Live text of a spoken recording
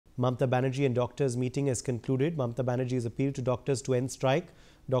Mamata Banerjee and doctors meeting has concluded. Mamata Banerjee has appealed to doctors to end strike.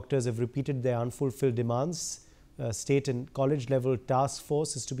 Doctors have repeated their unfulfilled demands. State and college level task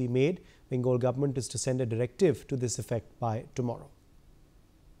force is to be made. Bengal government is to send a directive to this effect by tomorrow.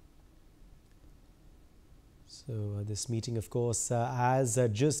 So this meeting, of course, has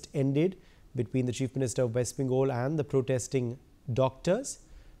just ended between the Chief Minister of West Bengal and the protesting doctors.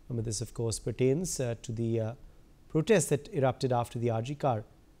 This, of course, pertains to the protests that erupted after the RG car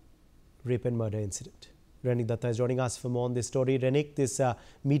rape and murder incident. Renik Datta is joining us for more on this story. Renik, this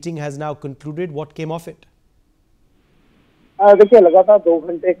meeting has now concluded. What came of it? देखिए, लगातार 2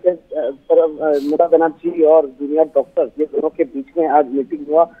 घंटे के ममता बनर्जी और junior doctors ये दोनों के बीच में आज मीटिंग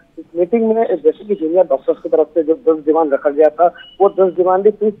हुआ। इस मीटिंग में जैसे कि जूनियर डॉक्टर्स की तरफ से जो 10 डिमांड रखा गया था, वो 10 डिमांड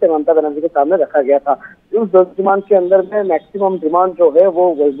भी फिर से ममता बनर्जी के सामने रखा गया था। उस 10 डिमांड के अंदर में मैक्सिमम डिमांड जो है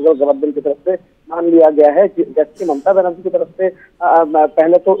वो गवर्नमेंट की तरफ से मान लिया गया है। जबकि ममता बनर्जी की तरफ से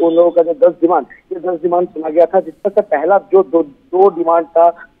पहले तो उन लोगों का जो 10 डिमांड सुना गया था, जिसमें से पहला जो दो डिमांड था,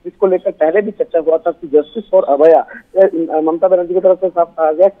 जिसको लेकर पहले भी चर्चा हुआ था कि जस्टिस फॉर अभया, ममता बनर्जी की तरफ से साफ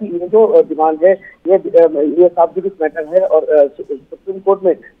कहा गया कि ये जो डिमांड है ये सब जुडिस मैटर है और सुप्रीम कोर्ट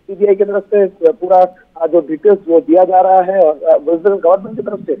में सीबीआई की तरफ से पूरा जो डिटेल्स वो दिया जा रहा है और गवर्नमेंट की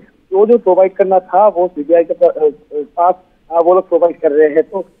तरफ से जो प्रोवाइड करना था वो सीबीआई के पास वो लोग प्रोवाइड कर रहे हैं।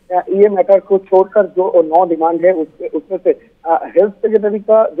 तो ये मैटर को छोड़कर जो 9 डिमांड है उसमें से हेल्थ सेक्रेटरी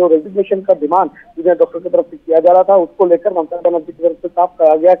का जो रेजिग्नेशन का डिमांड जूनियर डॉक्टर की तरफ से किया जा रहा था, उसको लेकर ममता बनर्जी की तरफ से साफ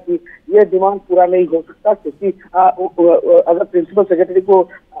कहा गया कि ये डिमांड पूरा नहीं हो सकता, क्योंकि अगर प्रिंसिपल सेक्रेटरी को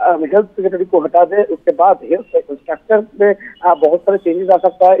हेल्थ सेक्रेटरी को हटा दे, उसके बाद हेल्थ स्ट्रक्चर में बहुत सारे चेंजेस आ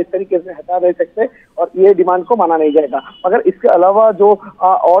सकता है, इस तरीके से हटा नहीं सकते और ये डिमांड को माना नहीं जाएगा। मगर इसके अलावा जो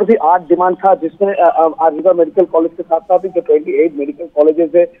और भी 8 डिमांड था, जिसमें आजीवन मेडिकल कॉलेज के साथ साथ जो 28 मेडिकल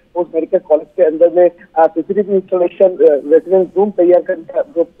कॉलेजेस है, उस मेडिकल कॉलेज के अंदर में सीसीटीवी इंस्टॉलेशन, रेजिडेंस रूम तैयार करने का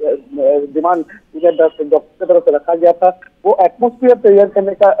जो डिमांड डॉक्टर की तरफ से रखा गया था, वो एटमोस्फियर तैयार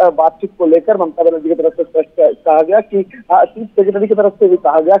करने का बातचीत को लेकर ममता बनर्जी की तरफ से स्पष्ट कहा गया कि चीफ सेक्रेटरी की तरफ से भी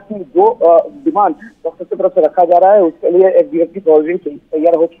कहा गया कि जो डिमांड डॉक्टर की तरफ से रखा जा रहा है उसके लिए एक डायरेक्टिव ऑलरेडी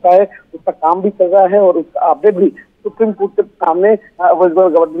तैयार हो चुका है, उसका काम भी चल रहा है और उसका अपडेट भी सुप्रीम कोर्ट के सामने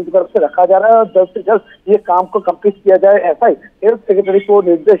गवर्नमेंट की तरफ से रखा जा रहा है और जल्द से जल्द ये काम को कंप्लीट किया जाए, ऐसा ही हेल्थ सेक्रेटरी को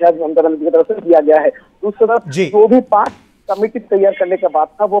निर्देश आज ममता बनर्जी की तरफ से दिया गया है। दूसरी तरफ जो भी 5 कमेटी तैयार करने के बाद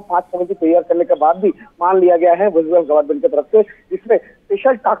था, वो 5 कमेटी तैयार करने के बाद भी मान लिया गया है गवर्नमेंट की तरफ से, जिसमें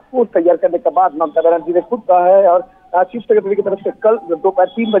स्पेशल टास्क फोर्स तैयार करने के बाद ममता बनर्जी ने खुद कहा है और चीफ सेक्रेटरी की तरफ से कल दोपहर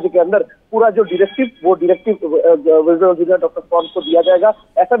 3 बजे के अंदर पूरा जो डायरेक्टिव जूनियर डॉक्टर फॉर्म को दिया जाएगा,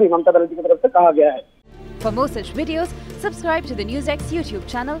 ऐसा भी ममता बनर्जी की तरफ से कहा गया है। For more such videos, subscribe to the NewsX YouTube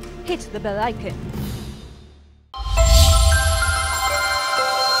channel, hit the bell icon.